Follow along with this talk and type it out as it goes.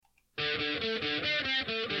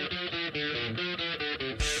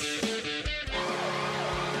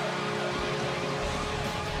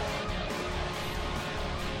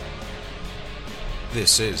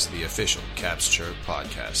This is the official Caps Chirp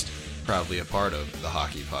podcast, proudly a part of the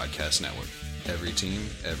Hockey Podcast Network. Every team,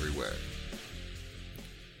 everywhere.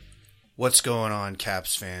 What's going on,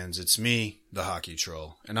 Caps fans? It's me, the Hockey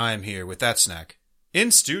Troll, and I am here with that snack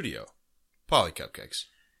in studio, Polly Cupcakes.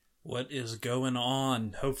 What is going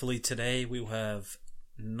on? Hopefully today we will have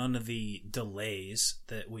none of the delays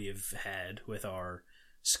that we have had with our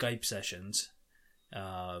Skype sessions.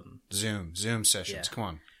 Zoom sessions. Yeah. Come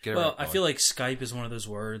on. Get it well, right, I feel like Skype is one of those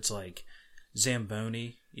words like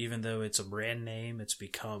Zamboni. Even though it's a brand name, it's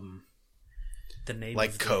become the name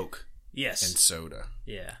like of Coke. Yes. And soda.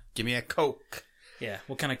 Yeah. Give me a Coke. Yeah.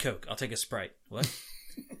 What kind of Coke? I'll take a Sprite. What?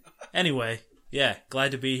 Anyway, yeah.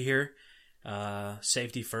 Glad to be here.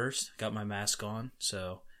 Safety first. Got my mask on,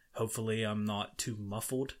 so hopefully I'm not too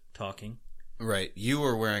muffled talking. Right. You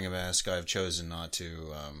were wearing a mask. I've chosen not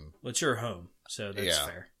to. Well, it's your home, so that's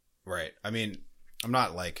fair. Right. I mean, I'm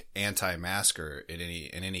not like anti-masker in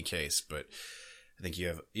any case, but I think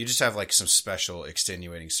you just have like some special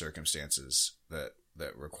extenuating circumstances that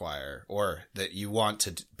require, or that you want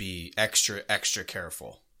to be extra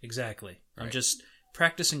careful. Exactly. Right. I'm just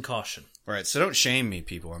practicing caution. Right. So don't shame me,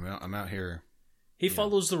 people. I'm out here. He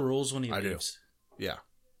follows the rules when he leaves. Do. Yeah.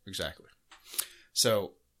 Exactly.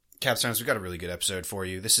 So, Caps fans, we've got a really good episode for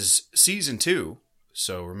you. This is season 2.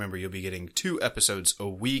 So remember, you'll be getting 2 episodes a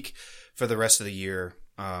week for the rest of the year,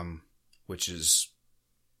 which is,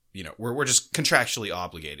 we're just contractually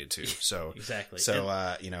obligated to. So exactly.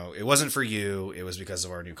 So it wasn't for you; it was because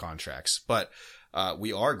of our new contracts. But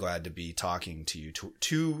we are glad to be talking to you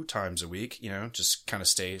 2 times a week. Just kind of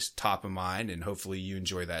stays top of mind, and hopefully you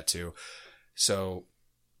enjoy that too. So,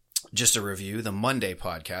 just a review, the Monday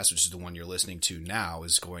podcast, which is the one you're listening to now,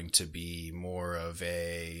 is going to be more of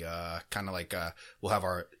a kind of like we'll have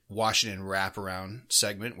our Washington wraparound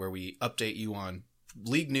segment where we update you on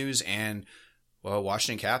league news and, well,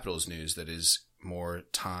 Washington Capitals news that is more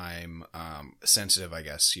time sensitive, I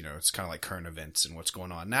guess. It's kind of like current events and what's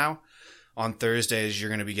going on now. On Thursdays, you're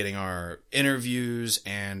going to be getting our interviews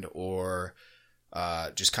and or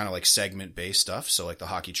just kind of like segment-based stuff. So like the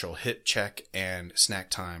Hockey Troll Hit Check and Snack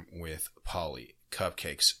Time with Polly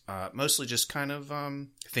Cupcakes. Mostly just kind of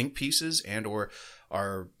think pieces and or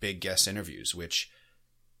our big guest interviews, which,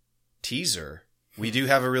 teaser, we do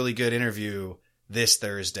have a really good interview this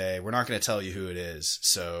Thursday. We're not going to tell you who it is.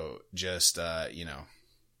 So just,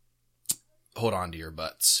 hold on to your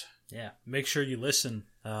butts. Yeah. Make sure you listen.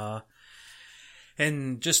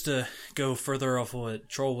 And just to go further off what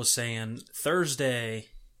Troll was saying, Thursday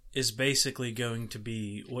is basically going to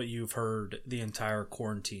be what you've heard the entire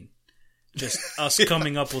quarantine. Just us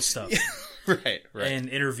coming up with stuff. Right. And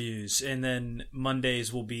interviews. And then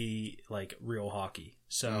Mondays will be like real hockey.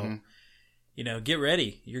 So, get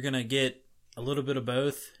ready. You're going to get a little bit of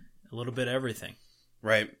both, a little bit of everything.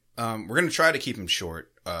 Right. We're going to try to keep them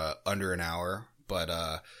short, under an hour,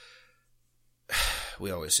 but we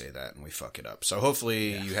always say that and we fuck it up. So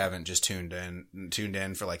hopefully you haven't just tuned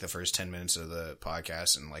in for like the first 10 minutes of the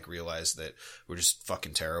podcast and like realized that we're just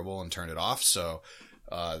fucking terrible and turned it off. So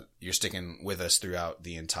you're sticking with us throughout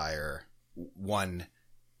the entire 1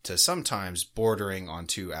 to sometimes bordering on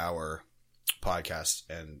 2 hour podcast,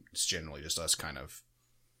 and it's generally just us kind of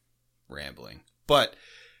rambling. But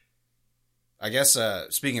I guess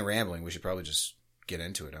speaking of rambling, we should probably just get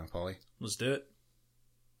into it, huh, Paulie? Let's do it.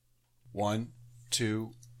 1,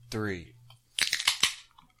 2, 3.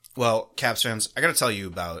 Well, Caps fans, I got to tell you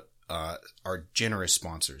about our generous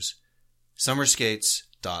sponsors,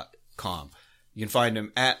 summerskates.com. You can find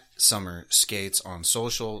them at Summer Skates on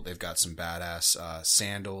social. They've got some badass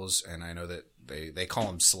sandals, and I know that they call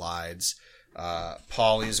them slides.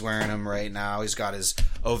 Paulie's wearing them right now. He's got his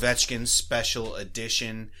Ovechkin special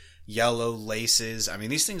edition yellow laces. I mean,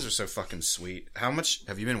 these things are so fucking sweet. How much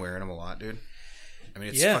have you been wearing them? A lot, dude? I mean,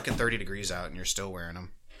 it's fucking 30 degrees out and you're still wearing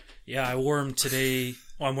them. Yeah, I wore them today.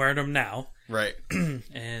 Well, I'm wearing them now. Right.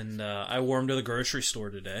 And I wore them to the grocery store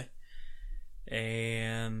today.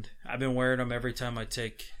 And I've been wearing them every time I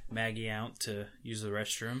take Maggie out to use the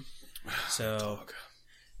restroom. So,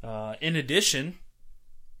 in addition,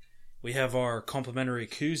 we have our complimentary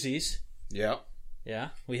koozies. Yeah. Yeah,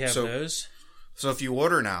 we have those. So if you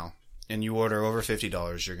order now and you order over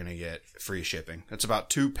 $50, you're going to get free shipping. That's about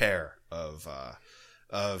 2 pair of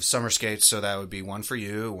summer skates. So that would be 1 for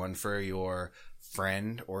you, 1 for your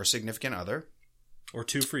friend or significant other. Or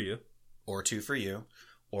 2 for you. Or 2 for you.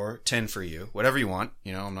 Or 10 for you. Whatever you want.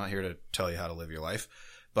 I'm not here to tell you how to live your life.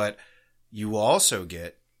 But you will also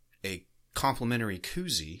get a complimentary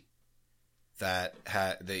koozie that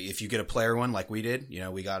if you get a player one like we did,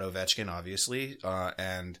 we got Ovechkin obviously,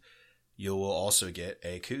 and you will also get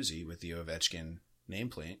a koozie with the Ovechkin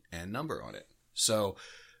nameplate and number on it. So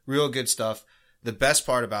real good stuff. The best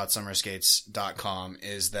part about summerskates.com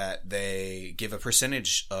is that they give a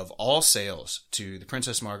percentage of all sales to the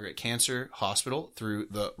Princess Margaret Cancer Hospital through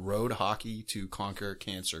the Road Hockey to Conquer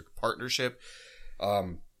Cancer partnership.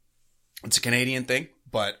 It's a Canadian thing,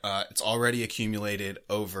 but it's already accumulated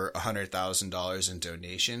over $100,000 in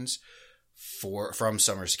donations from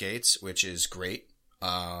Summer Skates, which is great.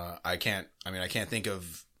 I can't think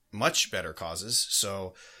of much better causes.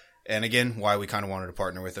 So, and again, why we kind of wanted to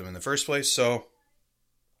partner with them in the first place. So,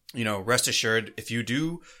 rest assured, if you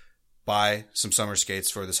do buy some summer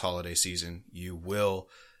skates for this holiday season, you will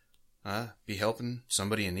be helping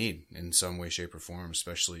somebody in need in some way, shape, or form,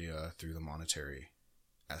 especially through the monetary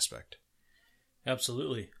aspect.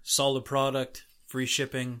 Absolutely. Solid product, free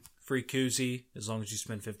shipping, free koozie, as long as you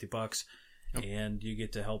spend $50. Yep. And you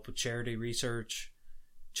get to help with charity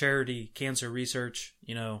cancer research.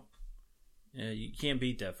 You can't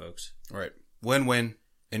beat that, folks. All right. Win-win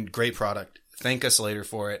and great product. Thank us later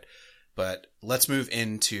for it. But let's move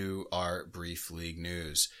into our brief league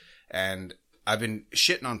news. And I've been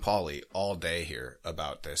shitting on Paulie all day here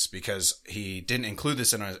about this because he didn't include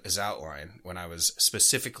this in his outline when I was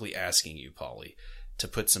specifically asking you, Paulie, to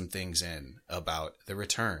put some things in about the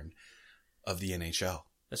return of the NHL.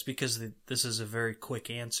 That's because this is a very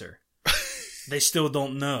quick answer. They still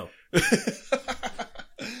don't know.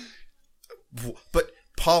 But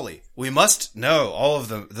Paulie, we must know all of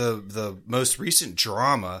the most recent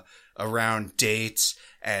drama around dates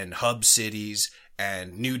and hub cities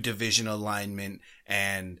and new division alignment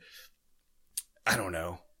and I don't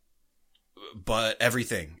know, but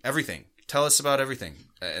everything. Tell us about everything.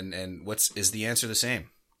 And is the answer the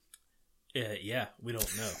same? Yeah, we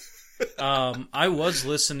don't know. I was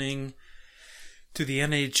listening to the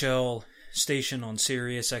NHL station on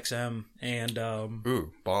Sirius XM and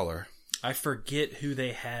ooh, baller. I forget who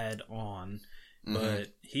they had on, but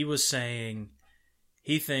he was saying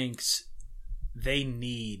he thinks they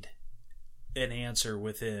need an answer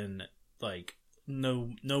within no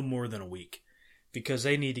more than a week because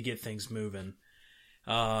they need to get things moving.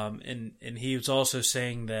 And he was also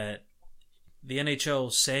saying that the NHL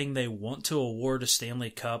is saying they want to award a Stanley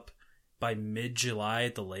Cup by mid-July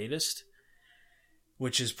at the latest,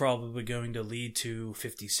 which is probably going to lead to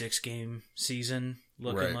 56-game season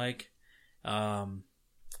looking like. And,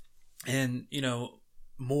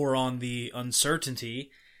 more on the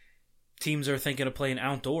uncertainty, teams are thinking of playing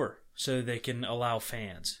outdoor so they can allow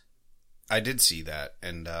fans. I did see that,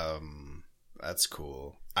 and that's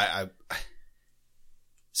cool.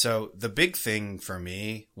 So the big thing for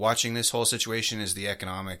me watching this whole situation is the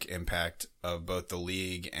economic impact of both the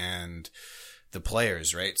league and the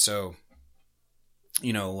players, right? So,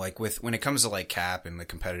 when it comes to cap and the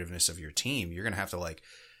competitiveness of your team, you're going to have to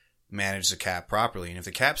manage the cap properly. And if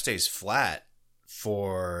the cap stays flat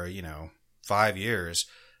for, 5 years,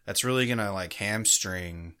 that's really going to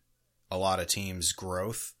hamstring a lot of teams'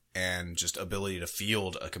 growth and just ability to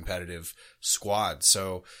field a competitive squad.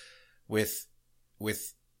 So with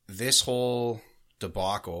this whole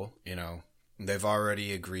debacle, they've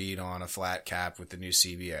already agreed on a flat cap with the new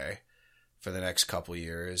CBA for the next couple of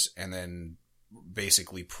years and then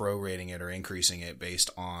basically prorating it or increasing it based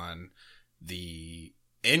on the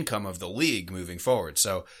income of the league moving forward.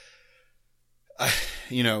 So,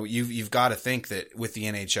 you've got to think that with the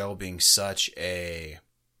NHL being such a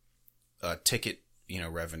ticket,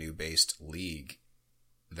 revenue based league,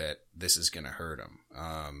 that this is going to hurt them.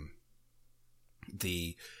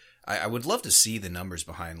 I would love to see the numbers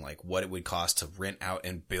behind what it would cost to rent out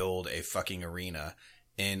and build a fucking arena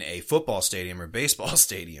in a football stadium or baseball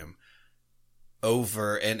stadium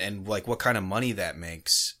over and what kind of money that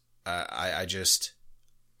makes.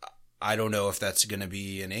 I don't know if that's going to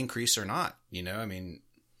be an increase or not,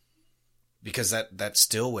 because that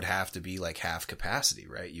still would have to be half capacity,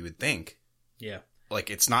 right? You would think. Yeah.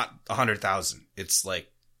 It's not 100,000. It's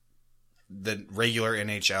the regular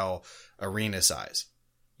NHL arena size.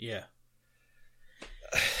 Yeah.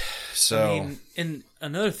 So, and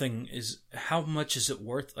another thing is how much is it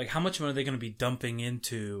worth? How much money are they going to be dumping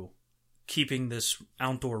into keeping this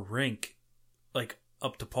outdoor rink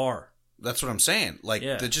up to par? That's what I'm saying.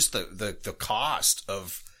 The cost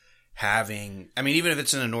of having, even if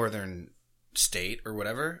it's in a northern state or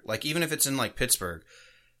whatever, even if it's in Pittsburgh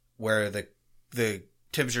where the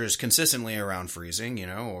temperature is consistently around freezing,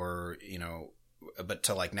 but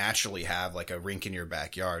to naturally have a rink in your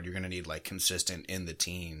backyard, you're going to need consistent in the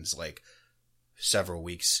teens, several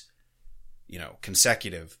weeks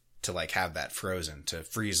consecutive to like have that frozen, to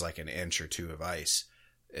freeze like an inch or two of ice.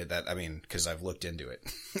 Because I've looked into it.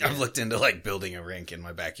 I've looked into like building a rink in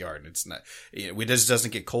my backyard, and it's not, it just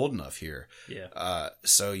doesn't get cold enough here. Yeah.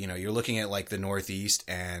 So, you're looking at like the Northeast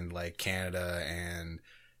and like Canada and,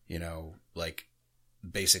 like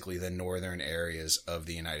basically the northern areas of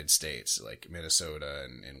the United States, like Minnesota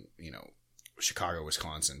and Chicago,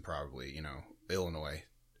 Wisconsin, probably, Illinois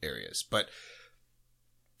areas. But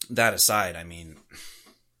that aside, I mean,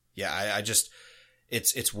 yeah, I just,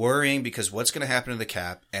 it's worrying because what's going to happen to the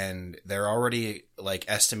cap, and they're already like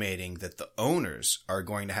estimating that the owners are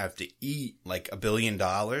going to have to eat like $1 billion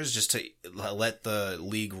just to let the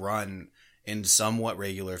league run in somewhat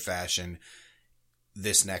regular fashion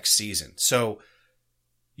this next season. So,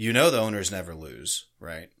 the owners never lose,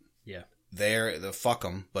 right? Yeah. The fuck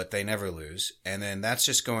them, but they never lose. And then that's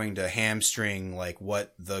just going to hamstring like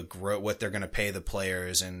what they're going to pay the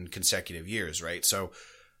players in consecutive years, right? So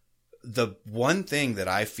the one thing that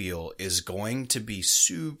I feel is going to be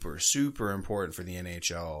super, super important for the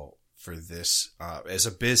NHL for this, as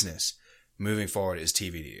a business moving forward, is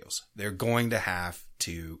TV deals. They're going to have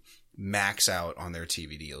to max out on their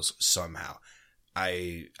TV deals somehow.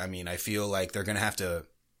 I mean, I feel like they're going to have to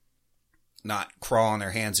not crawl on their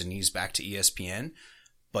hands and knees back to ESPN,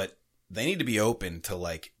 but they need to be open to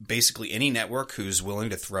like basically any network who's willing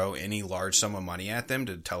to throw any large sum of money at them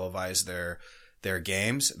to televise their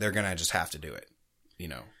games. They're going to just have to do it,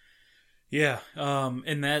 Yeah.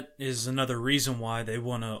 And that is another reason why they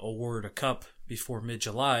want to award a cup before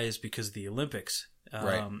mid-July, is because of the Olympics.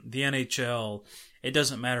 Right. The NHL, it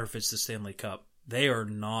doesn't matter if it's the Stanley Cup. They are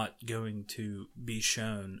not going to be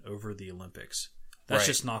shown over the Olympics. That's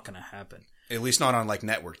just not going to happen. At least not on like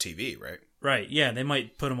network TV, right? Right. Yeah, they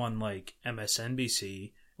might put them on like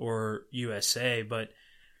MSNBC or USA, but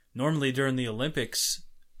normally during the Olympics,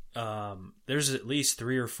 there's at least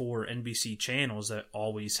 3 or 4 NBC channels that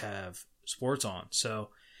always have sports on. So,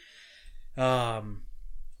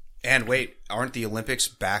 and wait, aren't the Olympics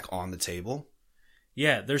back on the table?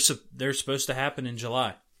 Yeah, they're supposed to happen in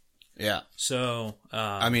July. Yeah. So,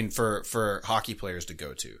 I mean, for hockey players to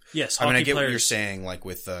go to. Yes. I mean, I get what you're saying. Like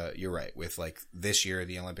with, you're right. With like this year,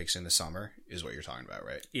 the Olympics in the summer is what you're talking about,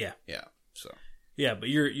 right? Yeah. Yeah. So. Yeah, but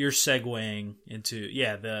you're segueing into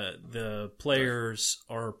the players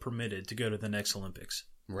are permitted to go to the next Olympics.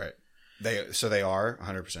 Right. They are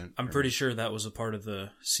 100%. I'm pretty sure that was a part of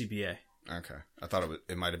the CBA. Okay. I thought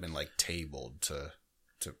it might have been like tabled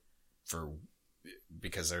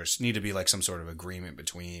because there's need to be like some sort of agreement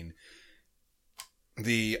between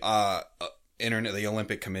the the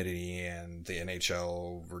Olympic Committee and the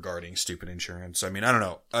NHL regarding stupid insurance. I mean, I don't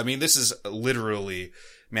know. I mean, this is literally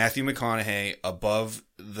Matthew McConaughey above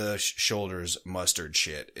the shoulders mustard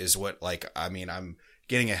shit is what, like, I mean, I'm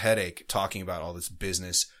getting a headache talking about all this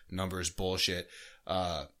business numbers bullshit.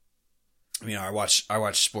 I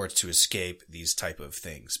watch sports to escape these type of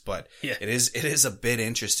things, but yeah. It is a bit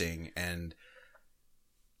interesting, and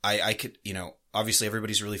I could, obviously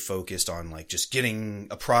everybody's really focused on like just getting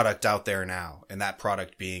a product out there now, and that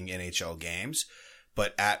product being NHL games.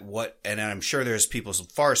 But and I'm sure there's people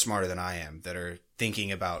far smarter than I am that are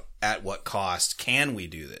thinking about at what cost can we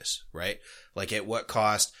do this, right? Like at what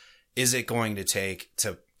cost is it going to take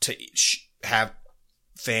to have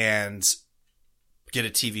fans get a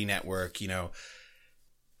TV network?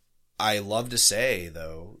 I love to say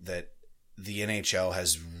though that the NHL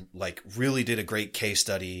has like really did a great case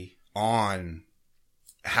study on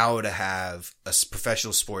how to have a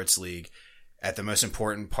professional sports league at the most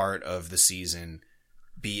important part of the season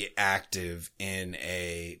be active in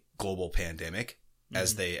a global pandemic,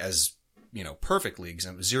 as perfectly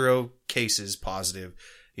exempt, 0 cases positive,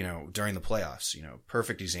 during the playoffs,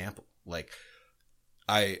 perfect example. Like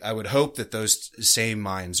I would hope that those same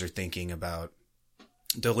minds are thinking about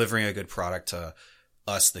delivering a good product to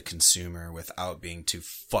us, the consumer, without being too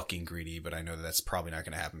fucking greedy. But I know that that's probably not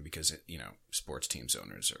going to happen because, sports teams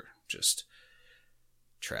owners are just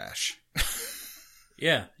trash.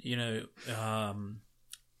 Yeah.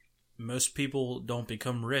 Most people don't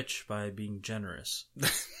become rich by being generous.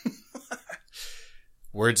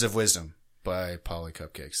 Words of wisdom by Polly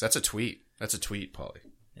Cupcakes. That's a tweet, Polly.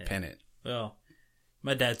 Yeah. Pen it. Well,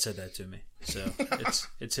 my dad said that to me, so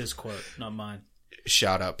it's his quote, not mine.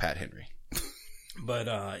 Shout out Pat Henry. But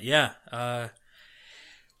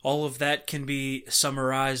all of that can be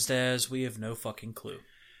summarized as we have no fucking clue.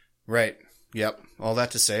 Right. Yep. All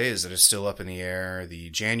that to say is that it's still up in the air.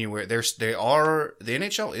 The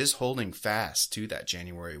NHL is holding fast to that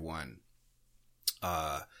January 1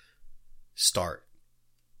 start,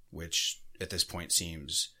 which at this point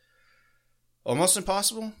seems almost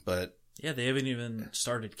impossible, but Yeah, they haven't even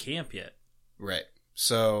started camp yet. Right.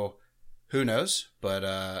 So who knows? But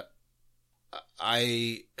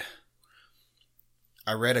I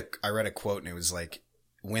read a quote, and it was like,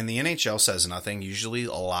 when the NHL says nothing, usually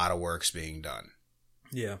a lot of work's being done.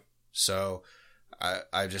 Yeah. So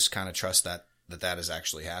I just kind of trust that is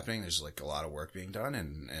actually happening. There's like a lot of work being done,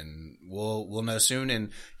 and we'll know soon.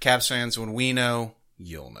 And Caps fans, when we know,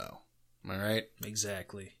 you'll know. Am I right?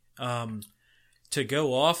 Exactly. To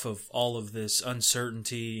go off of all of this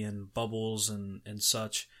uncertainty and bubbles and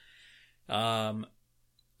such, some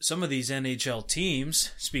of these NHL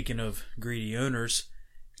teams, speaking of greedy owners,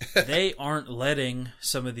 they aren't letting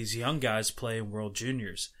some of these young guys play in World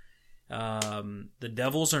Juniors. The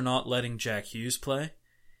Devils are not letting Jack Hughes play,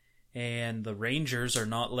 and the Rangers are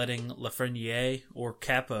not letting Lafreniere or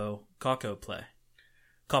Kakko play.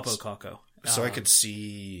 Kakko. So I could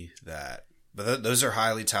see that, but those are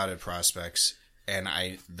highly touted prospects, and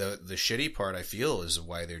the shitty part I feel is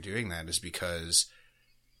why they're doing that is because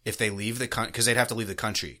if they leave the country, because they'd have to leave the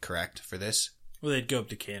country, correct, for this? Well, they'd go up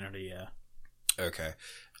to Canada, yeah. Okay.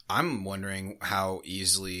 I'm wondering how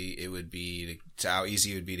easy it would be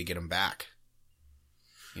to get them back.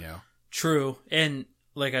 You know? True. And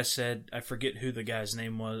like I said, I forget what the guy's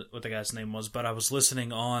name was, but I was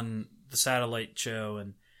listening on the satellite show,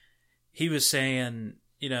 and he was saying,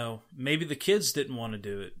 maybe the kids didn't want to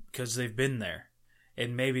do it because they've been there.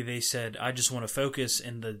 And maybe they said, I just want to focus,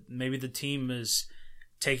 and maybe the team is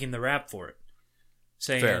taking the rap for it.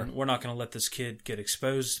 Saying, Fair. We're not going to let this kid get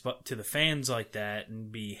exposed to the fans like that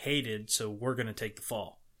and be hated, so we're going to take the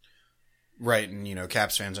fall. Right, and,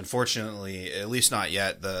 Caps fans, unfortunately, at least not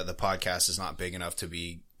yet, the podcast is not big enough to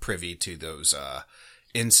be privy to those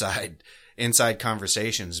inside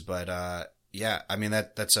conversations. But, yeah, I mean,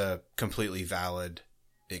 that's a completely valid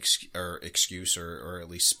excuse or at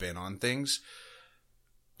least spin on things.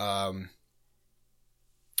 I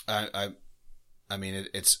mean,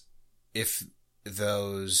 it's if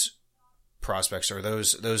those prospects or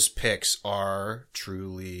those picks are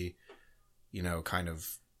truly, kind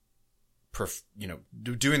of,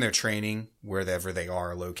 doing their training wherever they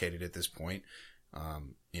are located at this point,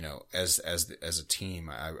 as a team,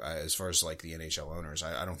 as far as like the NHL owners,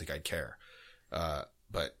 I don't think I'd care.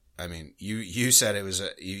 But I mean, you said it was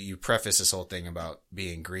you preface this whole thing about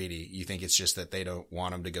being greedy. You think it's just that they don't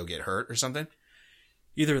want them to go get hurt or something?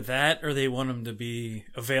 Either that or they want them to be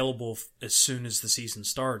available as soon as the season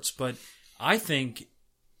starts. But I think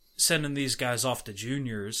sending these guys off to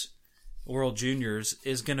juniors, World Juniors,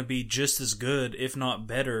 is going to be just as good, if not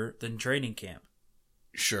better, than training camp.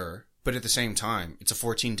 Sure. But at the same time, it's a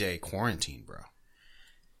 14-day quarantine, bro.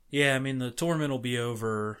 Yeah, I mean, the tournament will be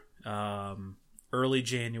over early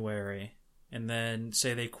January. And then,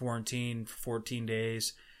 say they quarantine for 14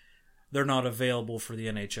 days. They're not available for the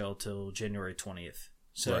NHL till January 20th.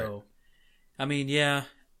 So, right. I mean, yeah,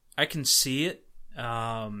 I can see it.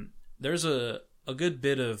 There's a good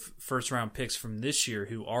bit of first-round picks from this year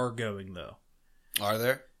who are going, though. Are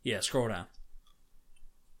there? Yeah, scroll down.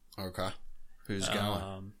 Okay. Who's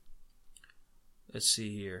going? Let's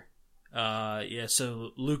see here. Yeah,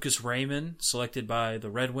 so Lucas Raymond, selected by the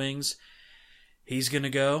Red Wings. He's going to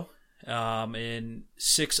go. And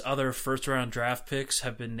 6 other first-round draft picks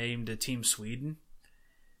have been named to Team Sweden.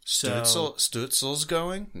 Stutzel's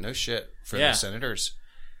going? No shit. For the Senators.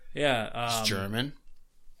 Yeah. He's German.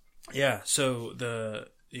 Yeah, so the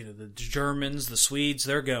Germans, the Swedes,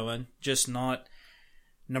 they're going. Just not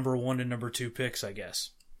number 1 and number 2 picks, I guess.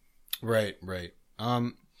 Right.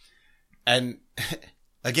 And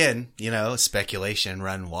again, speculation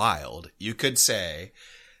run wild. You could say,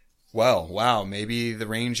 well, wow, maybe the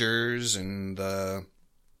Rangers and the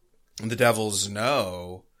Devils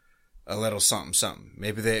know a little something.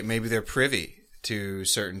 Maybe they're privy to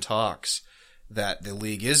certain talks that the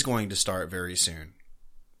league is going to start very soon.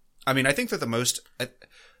 I mean, I think that the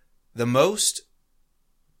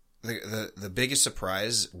biggest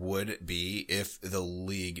surprise would be if the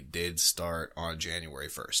league did start on January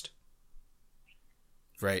 1st.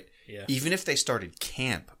 Right? Yeah. Even if they started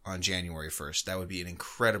camp on January 1st, that would be an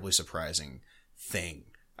incredibly surprising thing,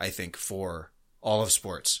 I think, for all of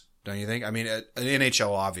sports. Don't you think? I mean,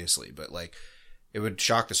 NHL obviously, but like, it would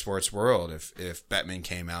shock the sports world if Bettman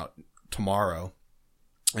came out tomorrow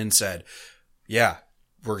and said, yeah,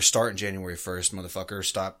 we're starting January 1st, motherfucker.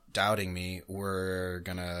 Stop doubting me. We're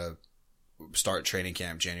going to start training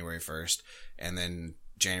camp January 1st. And then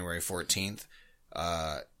January 14th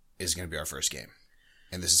is going to be our first game.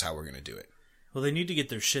 And this is how we're going to do it. Well, they need to get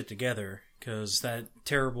their shit together because that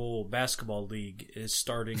terrible basketball league is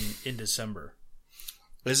starting in December.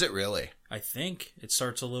 Is it really? I think it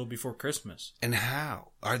starts a little before Christmas. And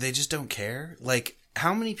how? Are they just don't care? Like,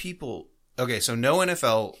 how many people... Okay, so no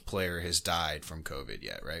NFL player has died from COVID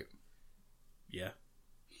yet, right? Yeah.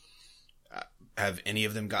 Have any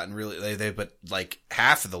of them gotten really... But like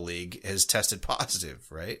half of the league has tested positive,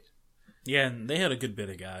 right? Yeah, and they had a good bit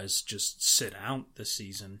of guys just sit out this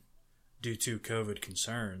season due to COVID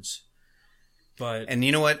concerns. And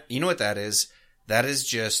you know what? You know what that is? That is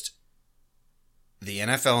just the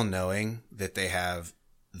NFL knowing that they have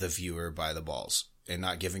the viewer by the balls and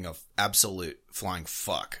not giving a absolute flying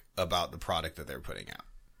fuck about the product that they're putting out.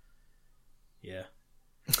 Yeah.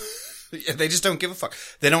 They just don't give a fuck.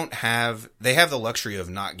 They have the luxury of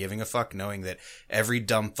not giving a fuck, knowing that every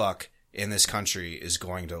dumb fuck in this country is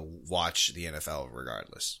going to watch the NFL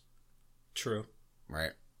regardless. True.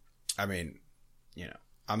 Right? I mean, you know,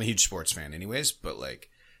 I'm a huge sports fan anyways, but like,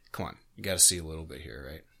 come on, you got to see a little bit here,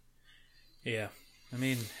 right? Yeah. I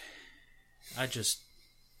mean, I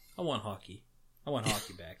want hockey. I want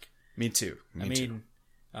hockey back. Me too.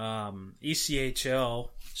 ECHL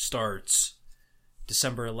starts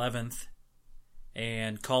December 11th,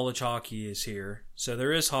 and college hockey is here. So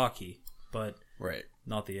there is hockey, but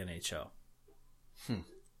not the NHL.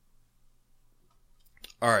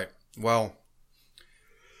 All right. Well,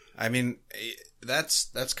 I mean,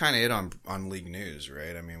 that's kind of it on league news,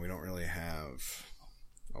 right? I mean, we don't really have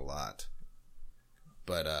a lot,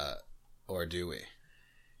 but or do we?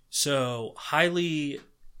 So highly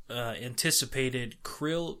anticipated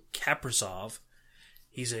Kirill Kaprizov.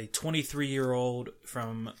 He's a 23-year-old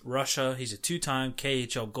from Russia. He's a two-time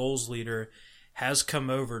KHL goals leader. Has come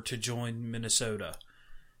over to join Minnesota.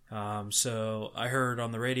 So I heard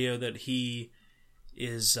on the radio that he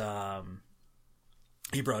is.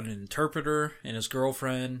 He brought an interpreter and his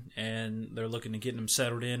girlfriend, and they're looking to get him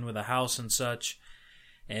settled in with a house and such.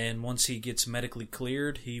 And once he gets medically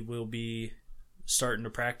cleared, he will be starting to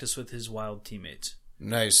practice with his Wild teammates.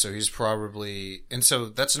 Nice. So he's probably... And so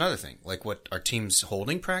that's another thing. Like, what, are teams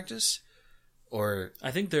holding practice? Or...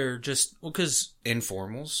 I think they're just... Well, because...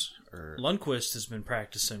 Informals? Or... Lundqvist has been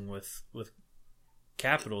practicing with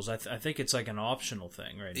Capitals. I think it's like an optional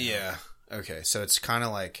thing right now. Yeah. Okay. So it's kind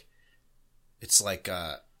of like... It's like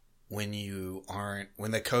when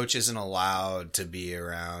the coach isn't allowed to be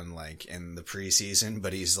around like in the preseason,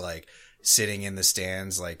 but he's like sitting in the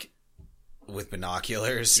stands like with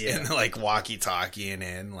binoculars and like walkie-talkieing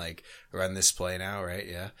in like run this play now, right?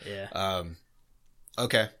 Yeah. Yeah.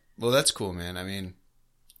 Okay. Well, that's cool, man. I mean,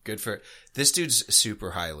 good for this dude's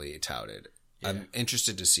super highly touted. Yeah. I'm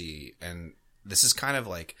interested to see, and this is kind of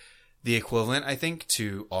like the equivalent, I think,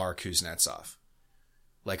 to our Kuznetsov.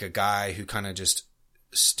 Like a guy who kind of just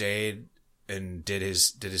stayed and did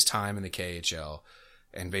his time in the KHL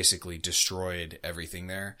and basically destroyed everything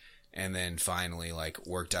there, and then finally like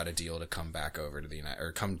worked out a deal to come back over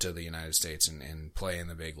to come to the United States and play in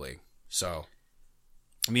the big league. So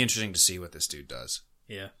it'll be interesting to see what this dude does.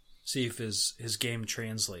 Yeah, see if his game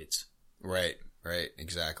translates. Right,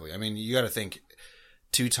 exactly. I mean, you got to think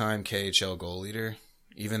 2-time KHL goal leader,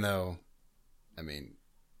 even though, I mean,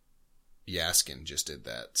 Yaskin just did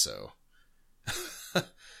that, so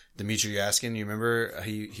Dmitry Yaskin, you remember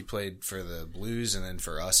he played for the Blues and then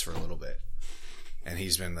for us for a little bit, and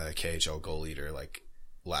he's been the KHL goal leader like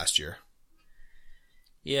last year.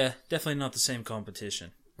 Yeah, definitely not the same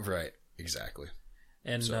competition. Right, exactly.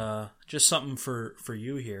 And just something for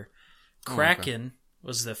you here, Kraken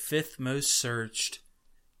was the 5th most searched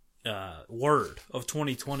word of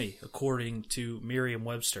 2020 according to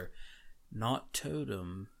Merriam-Webster. Not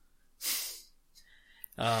totem.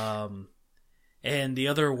 And the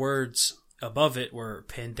other words above it were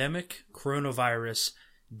pandemic, coronavirus,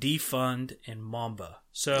 defund, and Mamba.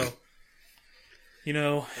 So, you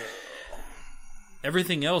know,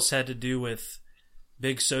 everything else had to do with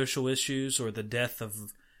big social issues or the death of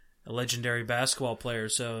a legendary basketball player.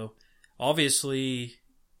 So, obviously,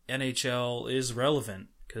 NHL is relevant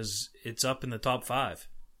because it's up in the top 5.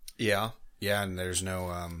 Yeah, and there's no,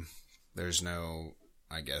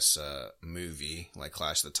 I guess, movie like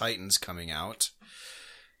Clash of the Titans coming out.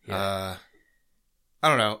 Yeah. I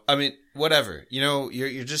don't know. I mean, whatever. You know,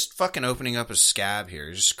 you're just fucking opening up a scab here.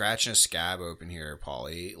 You're just scratching a scab open here,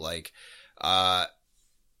 Paulie. Like,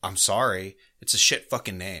 I'm sorry. It's a shit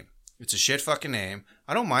fucking name.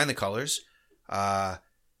 I don't mind the colors. I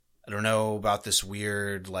don't know about this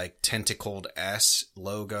weird, like, tentacled S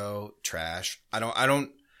logo. Trash. I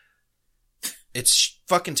don't. It's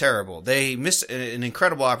fucking terrible. They missed an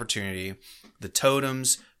incredible opportunity. The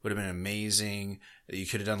totems would have been amazing. You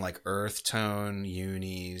could have done like earth tone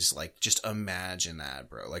unis. Like, just imagine that,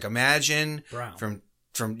 bro. Like, imagine brown. from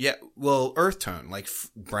earth tone, like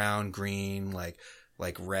brown, green, like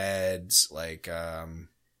reds, like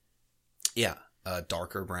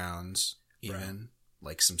darker browns, even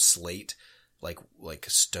like some slate, like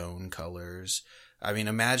stone colors. I mean,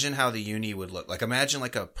 imagine how the uni would look. Like, imagine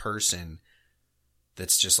like a person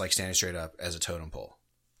that's just like standing straight up as a totem pole,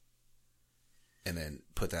 and then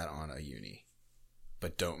put that on a uni,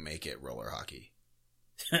 but don't make it roller hockey.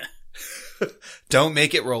 Don't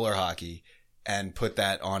make it roller hockey and put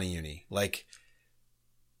that on a uni. Like,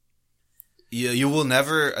 you will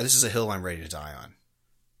never, this is a hill I'm ready to die on.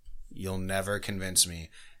 You'll never convince me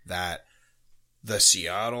that the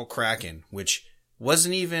Seattle Kraken, which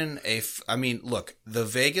wasn't even look, the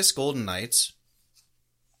Vegas Golden Knights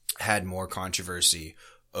had more controversy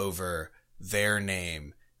over their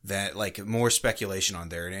name than, like, more speculation on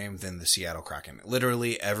their name than the Seattle Kraken.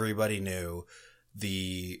 Literally everybody knew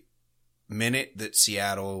the minute that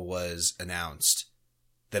Seattle was announced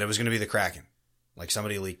that it was going to be the Kraken. Like,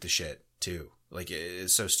 somebody leaked the shit too. Like,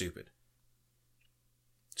 it's so stupid.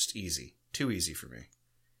 Just easy. Too easy for me.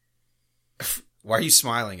 Why are you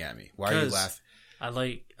smiling at me? Why are you laughing? I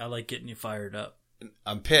like getting you fired up.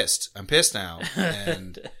 I'm pissed. I'm pissed now.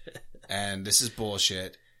 And this is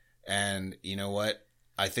bullshit. And you know what?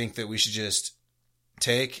 I think that we should just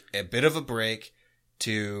take a bit of a break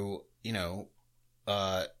to,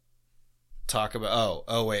 talk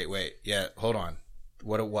about, wait. Yeah, hold on.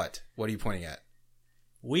 What are you pointing at?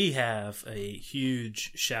 We have a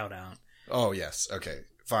huge shout out. Oh, yes. Okay,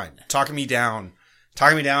 fine. Talking me down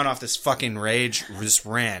off this fucking rage, this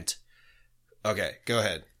rant. Okay, go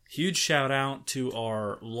ahead. Huge shout out to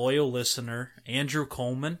our loyal listener, Andrew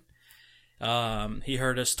Coleman. He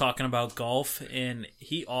heard us talking about golf, and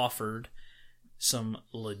he offered some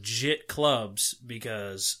legit clubs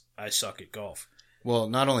because I suck at golf. Well,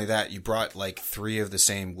 not only that, you brought like 3 of the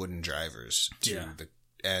same wooden drivers to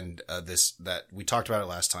that we talked about it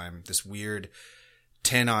last time. This weird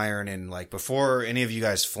 10 iron, and like, before any of you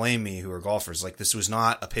guys flame me who are golfers, like, this was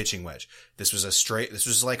not a pitching wedge. This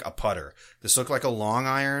was like a putter. This looked like a long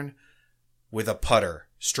iron with a putter,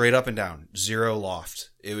 straight up and down, 0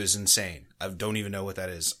 loft. It was insane. I don't even know what that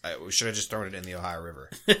is. I should have just thrown it in the Ohio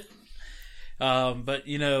River. But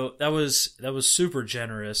that was super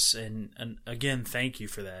generous, and again, thank you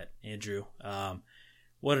for that, Andrew.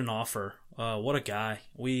 What an offer. What a guy.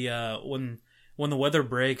 We when the weather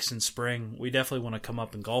breaks in spring, we definitely want to come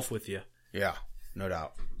up and golf with you. Yeah, no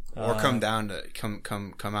doubt. Or come down to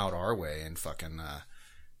come out our way and fucking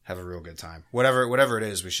have a real good time. Whatever it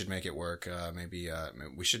is, we should make it work. Maybe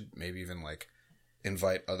we should even like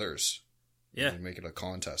invite others. Yeah, maybe make it a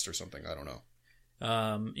contest or something. I don't know.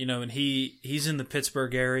 And he's in the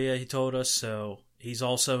Pittsburgh area, he told us, so he's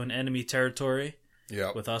also in enemy territory.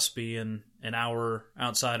 Yeah. With us being an hour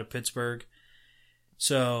outside of Pittsburgh.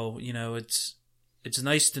 So, it's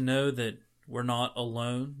nice to know that we're not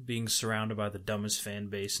alone being surrounded by the dumbest fan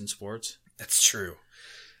base in sports. That's true.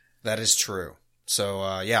 That is true. So,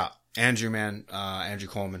 Andrew, man, Andrew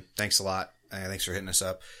Coleman, thanks a lot. Thanks for hitting us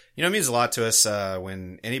up. It means a lot to us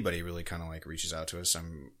when anybody really kind of like reaches out to us.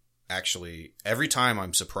 I'm actually, every time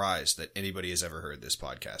I'm surprised that anybody has ever heard this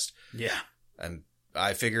podcast. Yeah. And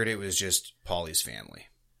I figured it was just Paulie's family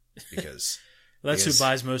because that's who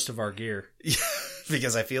buys most of our gear.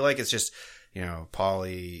 Because I feel like it's just,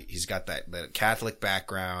 Paulie, he's got that Catholic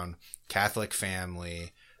background, Catholic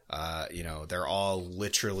family. They're all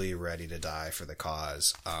literally ready to die for the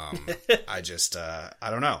cause. I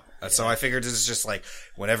don't know. Yeah. So I figured this is just like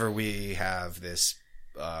whenever we have this,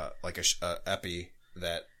 like a epi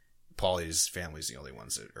that Paulie's family's the only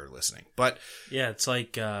ones that are listening. But yeah, it's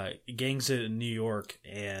like gangs in New York,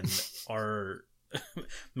 and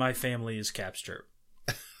my family is Caps Chirp.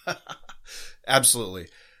 Absolutely.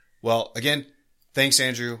 Well, again, thanks,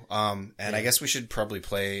 Andrew. I guess we should probably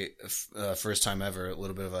play first time ever a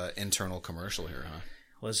little bit of an internal commercial here, huh?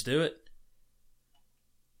 Let's do it.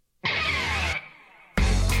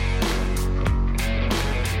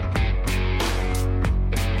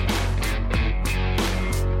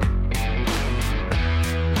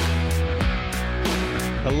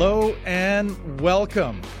 Hello and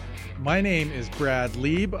welcome. My name is Brad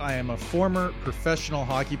Lieb. I am a former professional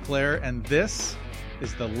hockey player, and this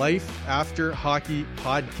is the Life After Hockey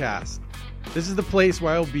podcast. This is the place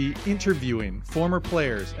where I'll be interviewing former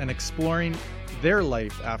players and exploring their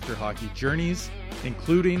life after hockey journeys,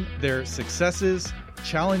 including their successes,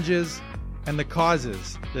 challenges, and the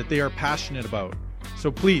causes that they are passionate about.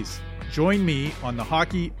 So please join me on the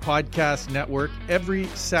Hockey Podcast Network every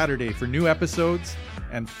Saturday for new episodes,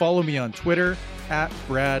 and follow me on Twitter at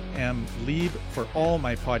Brad M. Lieb for all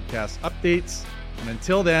my podcast updates. And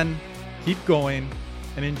until then, keep going,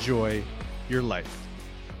 and enjoy your life.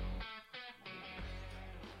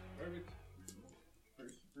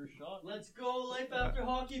 First shot. Let's go, life after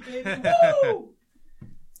hockey, baby. Woo!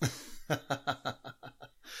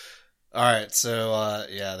 All right, so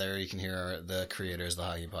there you can hear the creators of the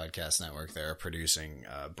Hockey Podcast Network. They're producing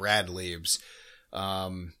Brad Lieb's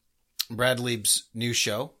new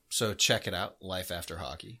show. So check it out, Life After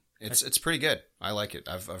Hockey. It's pretty good. I like it.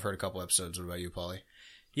 I've heard a couple episodes. What about you, Paulie?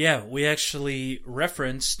 Yeah, we actually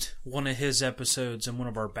referenced one of his episodes in one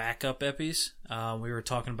of our backup epis. We were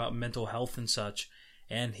talking about mental health and such,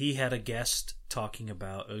 and he had a guest talking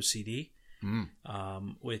about OCD.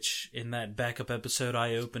 Which in that backup episode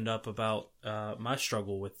I opened up about my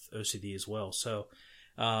struggle with OCD as well. So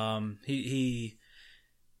he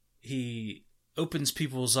opens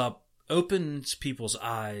people's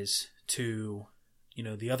eyes to, you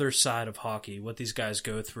know, the other side of hockey, what these guys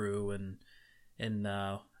go through, and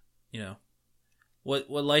you know what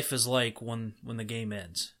life is like when the game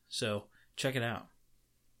ends. So check it out.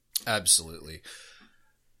 Absolutely.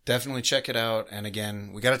 Definitely check it out. And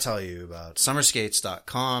again, we got to tell you about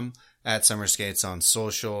summerskates.com, at summerskates on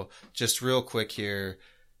social. Just real quick here,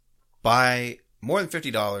 buy more than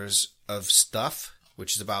 $50 of stuff,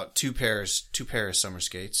 which is about two pairs of summer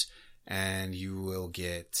skates, and you will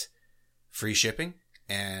get free shipping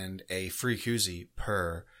and a free koozie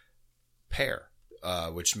per pair,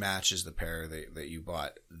 which matches the pair that you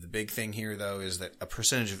bought. The big thing here, though, is that a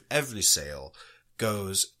percentage of every sale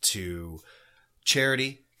goes to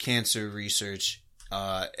charity, cancer research.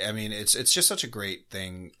 I mean, it's just such a great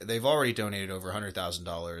thing. They've already donated over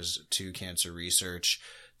 $100,000 to cancer research,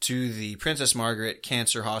 to the Princess Margaret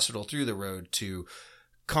Cancer Hospital Through the Road to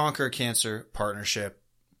Conquer Cancer Partnership.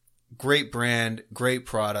 Great brand, great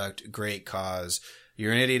product, great cause.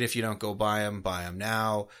 You're an idiot if you don't go buy them. Buy them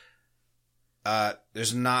now.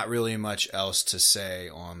 There's not really much else to say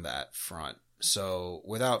on that front. So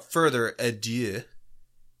without further ado,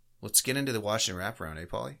 let's get into the Washington wraparound, eh,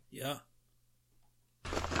 Paulie? Yeah.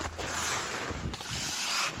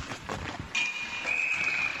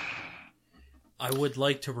 I would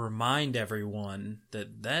like to remind everyone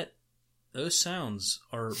that those sounds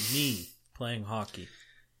are me playing hockey.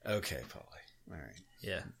 Okay, Paulie. All right.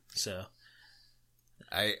 Yeah. So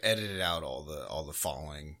I edited out all the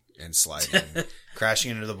falling and sliding,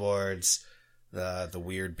 crashing into the boards, the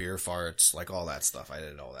weird beer farts, like all that stuff. I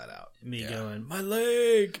edited all that out. Me going, my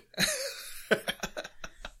leg.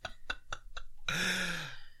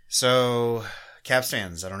 So, Caps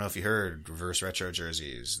fans, I don't know if you heard, reverse retro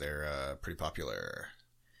jerseys. They're pretty popular.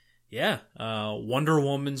 Yeah. Wonder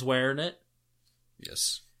Woman's wearing it.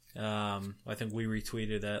 Yes. I think we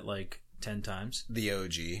retweeted that like 10 times. The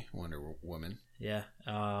OG Wonder Woman. Yeah.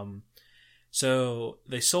 So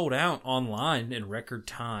they sold out online in record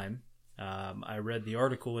time. I read the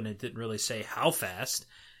article and it didn't really say how fast,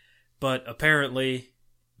 but apparently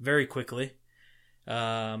very quickly.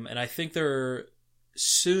 And I think they'll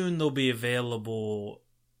be available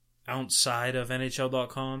outside of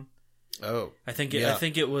NHL.com. Oh, I think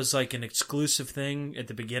it was like an exclusive thing at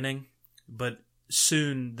the beginning, but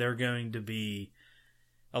soon they're going to be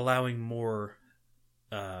allowing more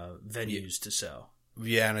venues to sell.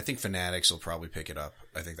 Yeah, and I think Fanatics will probably pick it up.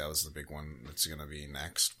 I think that was the big one that's going to be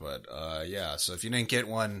next. But yeah, so if you didn't get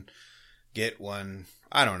one, get one.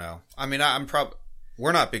 I don't know. I mean,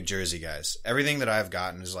 we're not big jersey guys. Everything that I've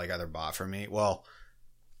gotten is like either bought for me. Well,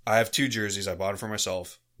 I have two jerseys. I bought them for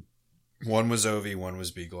myself. One was Ovi, one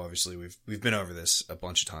was Beagle. Obviously, we've been over this a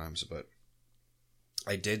bunch of times, but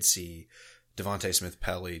I did see Devontae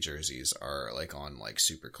Smith-Pelly jerseys are like on like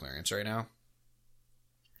super clearance right now.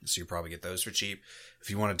 So you probably get those for cheap. If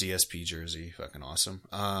you want a DSP jersey, fucking awesome.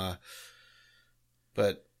 But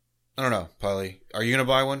I don't know, Paulie, are you gonna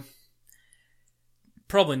buy one?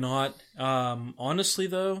 Probably not. Honestly,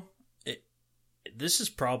 though, this is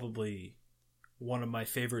probably one of my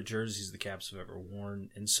favorite jerseys the Caps have ever worn,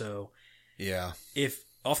 and so yeah, if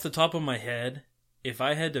off the top of my head, if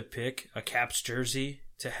I had to pick a Caps jersey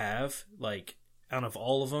to have, like out of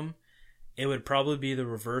all of them, it would probably be the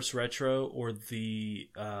reverse retro or the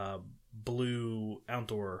blue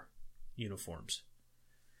outdoor uniforms.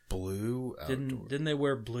 Blue outdoor. Didn't they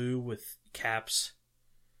wear blue with caps?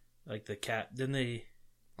 Like the cap? Didn't they?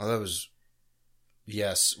 Oh, that was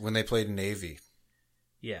yes. When they played in Navy.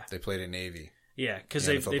 Yeah, they played in Navy. Yeah, because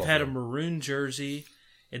they've had a maroon jersey,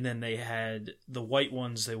 and then they had the white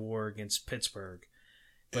ones they wore against Pittsburgh.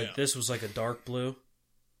 But this was like a dark blue.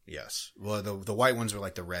 Yes. Well, the white ones were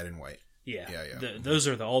like the red and white. Yeah. Those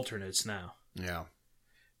are the alternates now. Yeah.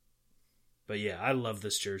 But yeah, I love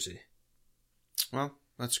this jersey. Well,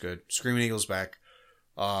 that's good. Screaming Eagles back.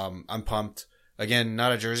 I'm pumped. Again,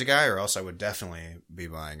 not a jersey guy, or else I would definitely be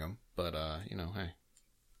buying them. But, hey.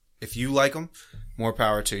 If you like them, more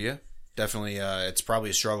power to you. Definitely, it's probably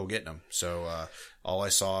a struggle getting them. So, all I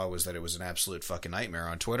saw was that it was an absolute fucking nightmare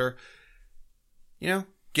on Twitter. Give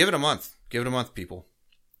it a month. Give it a month, people.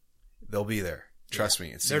 They'll be there. Trust me.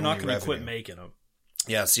 It's They're not going to quit making them.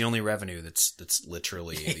 Yeah, it's the only revenue that's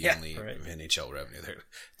literally the only right. NHL revenue.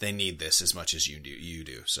 They need this as much as you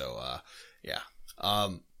do. So, yeah.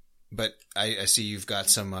 But I see you've got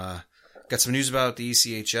some news about the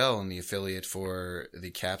ECHL and the affiliate for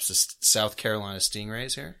the Caps, the South Carolina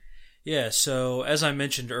Stingrays here. Yeah, so as I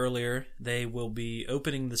mentioned earlier, they will be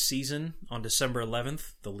opening the season on December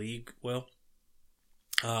 11th. The league will.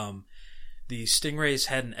 The Stingrays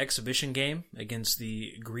had an exhibition game against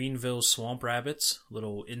the Greenville Swamp Rabbits,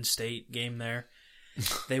 little in-state game there.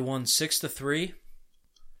 They won 6-3,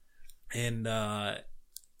 and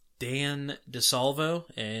Dan DeSalvo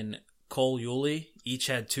and Cole Yulee each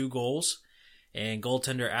had 2 goals, and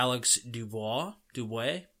goaltender Alex Dubois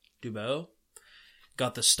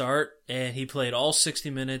got the start, and he played all 60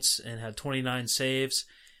 minutes and had 29 saves.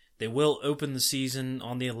 They will open the season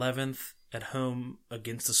on the 11th at home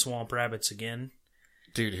against the Swamp Rabbits again.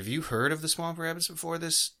 Dude, have you heard of the Swamp Rabbits before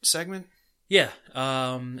this segment? Yeah.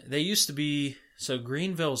 They used to be... So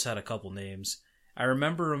Greenville's had a couple names. I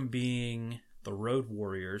remember them being the Road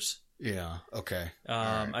Warriors. Yeah, okay.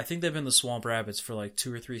 Right. I think they've been the Swamp Rabbits for like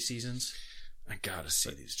 2 or 3 seasons. I gotta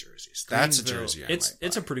see these jerseys. That's a jersey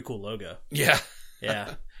It's a pretty cool logo. Yeah.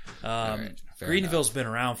 Yeah. Right, Greenville's been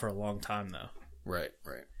around for a long time, though. Right.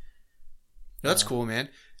 That's cool, man.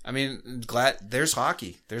 I mean, glad there's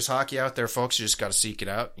hockey. There's hockey out there, folks. You just got to seek it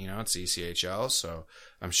out. It's ECHL, so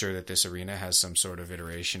I'm sure that this arena has some sort of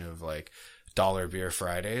iteration of like Dollar Beer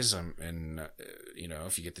Fridays. And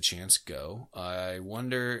if you get the chance, go. I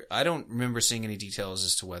wonder. I don't remember seeing any details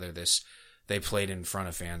as to whether they played in front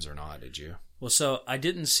of fans or not. Did you? Well, so I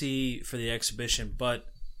didn't see for the exhibition, but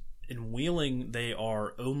in Wheeling they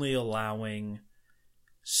are only allowing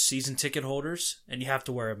season ticket holders, and you have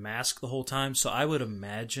to wear a mask the whole time. So I would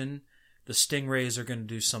imagine the Stingrays are going to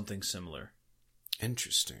do something similar.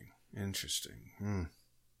 Interesting. We're going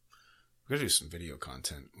to do some video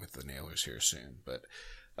content with the Nailers here soon. But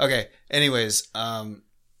okay. Anyways,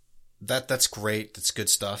 that's great. That's good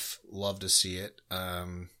stuff. Love to see it.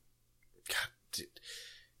 God, dude,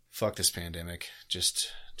 fuck this pandemic.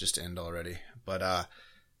 Just end already. But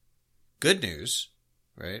good news,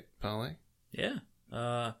 right, Polly? Yeah.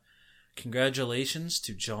 Congratulations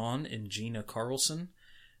to John and Gina Carlson.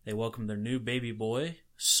 They welcomed their new baby boy,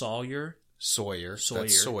 Sawyer. That's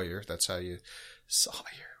Sawyer. That's how you...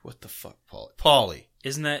 Sawyer. What the fuck, Polly?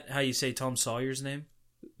 Isn't that how you say Tom Sawyer's name?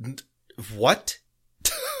 What?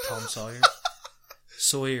 Tom Sawyer?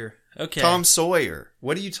 Sawyer. Okay. Tom Sawyer.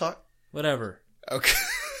 What are you talking... Whatever. Okay.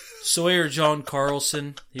 Sawyer John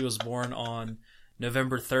Carlson. He was born on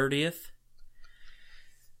November 30th.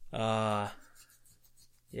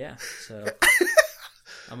 Yeah, so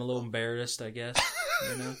I'm a little embarrassed, I guess,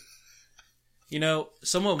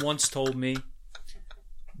 someone once told me,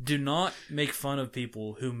 do not make fun of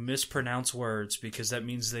people who mispronounce words because that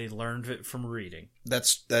means they learned it from reading. That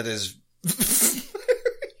is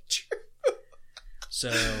very true. So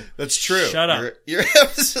that's true. Shut up. You're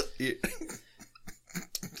absolutely...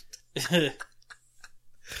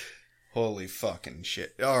 Holy fucking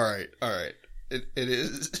shit. All right. It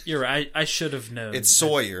is. You're right. I should have known. It's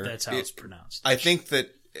Sawyer. That's how it's pronounced. I think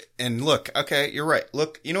that, and look, okay, you're right.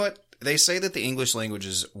 Look, you know what? They say that the English language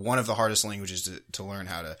is one of the hardest languages to learn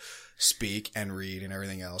how to speak and read and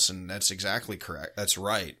everything else, and that's exactly correct. That's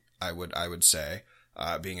right. I would say,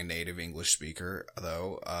 being a native English speaker,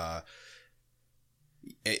 though,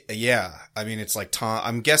 yeah. I mean, it's like Tom.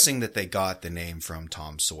 I'm guessing that they got the name from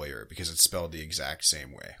Tom Sawyer because it's spelled the exact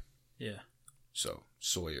same way. Yeah. So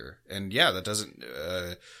Sawyer, and yeah, that doesn't.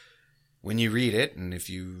 When you read it, and if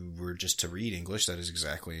you were just to read English, that is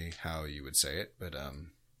exactly how you would say it. But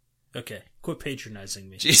okay, quit patronizing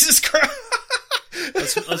me. Jesus Christ.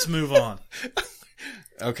 let's move on.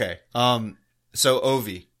 Okay. So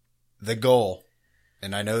Ovi, the goal,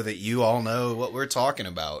 and I know that you all know what we're talking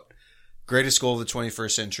about. Greatest goal of the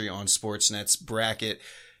 21st century on Sportsnet's bracket.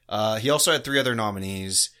 He also had 3 other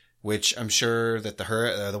nominees, which I'm sure that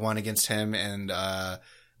the one against him and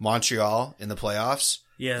Montreal in the playoffs.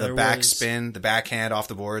 Yeah, the backspin, the backhand off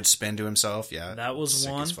the board, spin to himself. Yeah, that was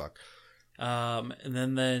sick one. As fuck. And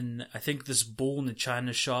then I think this bull in the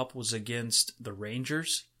China shop was against the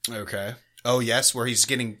Rangers. Okay. Oh yes, where he's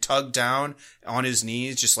getting tugged down on his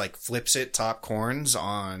knees, just like flips it top corns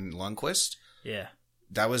on Lundqvist. Yeah.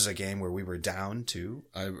 that was a game where we were down too.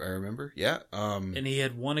 I remember. Yeah. And he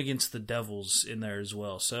had one against the Devils in there as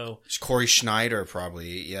well. So Corey Schneider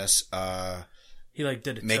probably. Yes. He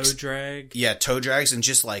did a toe drag. Yeah, toe drags, and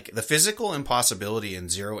just the physical impossibility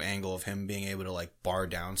and zero angle of him being able to bar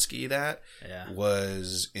down ski that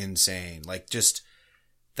was insane. Just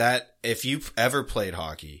that, if you've ever played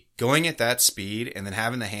hockey, going at that speed and then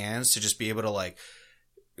having the hands to just be able to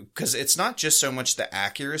because it's not just so much the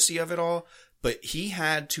accuracy of it all, but he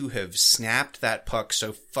had to have snapped that puck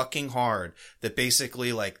so fucking hard that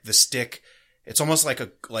basically the stick, it's almost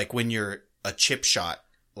like when you're a chip shot,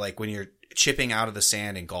 when you're chipping out of the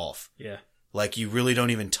sand in golf. Yeah. You really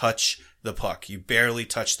don't even touch the puck. You barely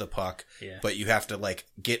touch the puck, but you have to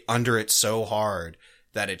get under it so hard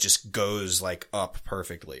that it just goes up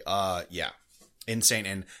perfectly. Yeah. Insane.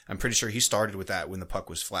 And I'm pretty sure he started with that when the puck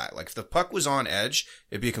was flat. If the puck was on edge,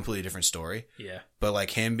 it'd be a completely different story. Yeah.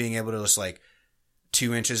 But him being able to just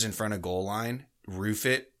 2 inches in front of goal line, roof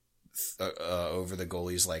it over the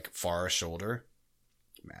goalie's far shoulder.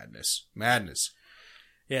 Madness.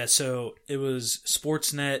 Yeah, so it was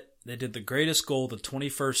Sportsnet. They did the greatest goal of the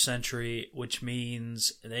 21st century, which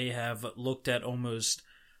means they have looked at almost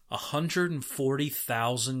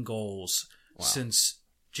 140,000 goals since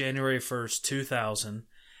January 1st, 2000.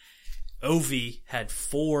 Ovi had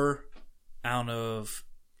 4 out of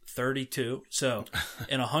 32. So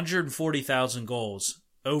in 140,000 goals,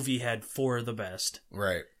 Ovi had 4 of the best.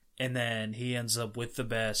 Right. And then he ends up with the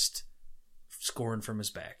best scoring from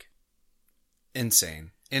his back.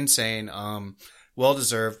 Insane. Well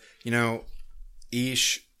deserved.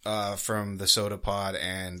 Ish from the Soda Pod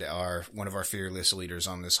and one of our fearless leaders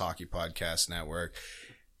on this hockey podcast network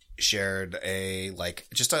shared a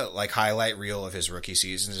highlight reel of his rookie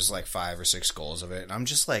season, just 5 or 6 goals of it. And I'm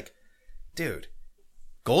just dude,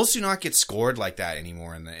 goals do not get scored like that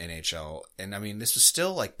anymore in the NHL. And I mean, this was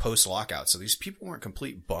still post lockout, so these people weren't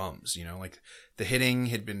complete bums, the hitting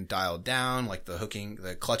had been dialed down, the hooking,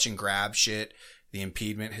 the clutch and grab shit. The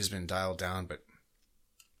impediment has been dialed down, but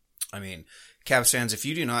I mean, Cavs fans, if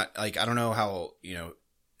you do not I don't know how,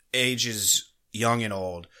 age is young and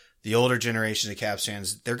old. The older generation of Cavs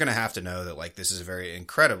fans, they're going to have to know that this is a very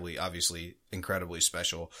incredibly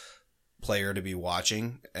special player to be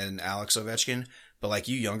watching, and Alex Ovechkin. But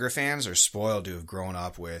you younger fans are spoiled to have grown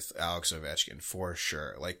up with Alex Ovechkin for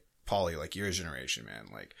sure. Paulie, your generation, man.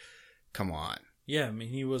 Come on. Yeah, I mean,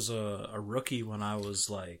 he was a rookie when I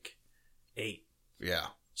was 8. Yeah.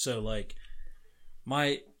 So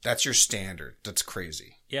that's your standard. That's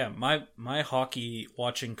crazy. Yeah, my hockey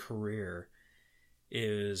watching career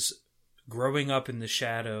is growing up in the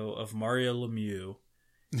shadow of Mario Lemieux,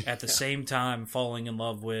 at the same time falling in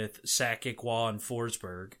love with Sakic, Waugh, and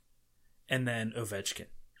Forsberg, and then Ovechkin.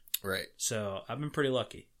 Right. So I've been pretty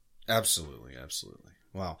lucky. Absolutely.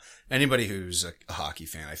 Well, anybody who's a hockey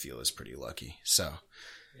fan, I feel, is pretty lucky. So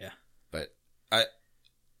yeah. But I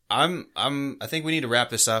think we need to wrap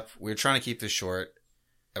this up. We're trying to keep this short,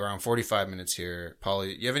 around 45 minutes here.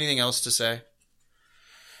 Paulie, you have anything else to say?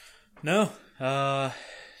 No.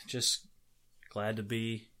 Just glad to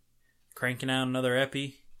be cranking out another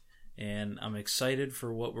epi, and I'm excited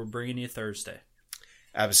for what we're bringing you Thursday.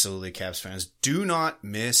 Absolutely, Cavs fans. Do not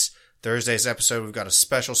miss Thursday's episode. We've got a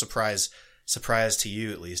special surprise to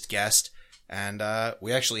you, at least, guest. And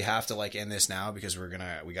we actually have to end this now because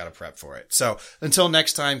we got to prep for it. So until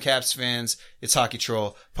next time, Caps fans, it's Hockey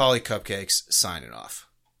Troll, Paulie Cupcakes, signing off.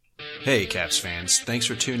 Hey, Caps fans. Thanks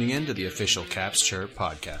for tuning in to the official Caps Chirp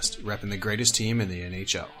podcast, repping the greatest team in the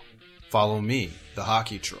NHL. Follow me, the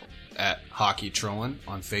Hockey Troll, at Hockey Trollin'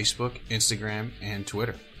 on Facebook, Instagram, and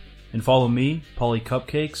Twitter. And follow me, Paulie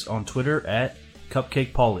Cupcakes, on Twitter at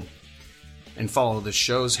Cupcake Paulie. And follow the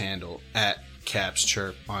show's handle at Caps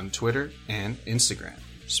Chirp on Twitter and Instagram.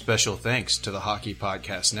 Special thanks to the Hockey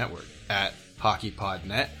Podcast Network at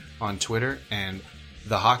HockeyPodNet on Twitter and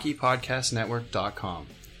thehockeypodcastnetwork.com.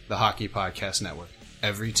 The Hockey Podcast Network.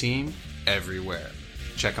 Every team, everywhere.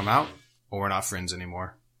 Check them out, or we're not friends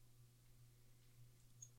anymore.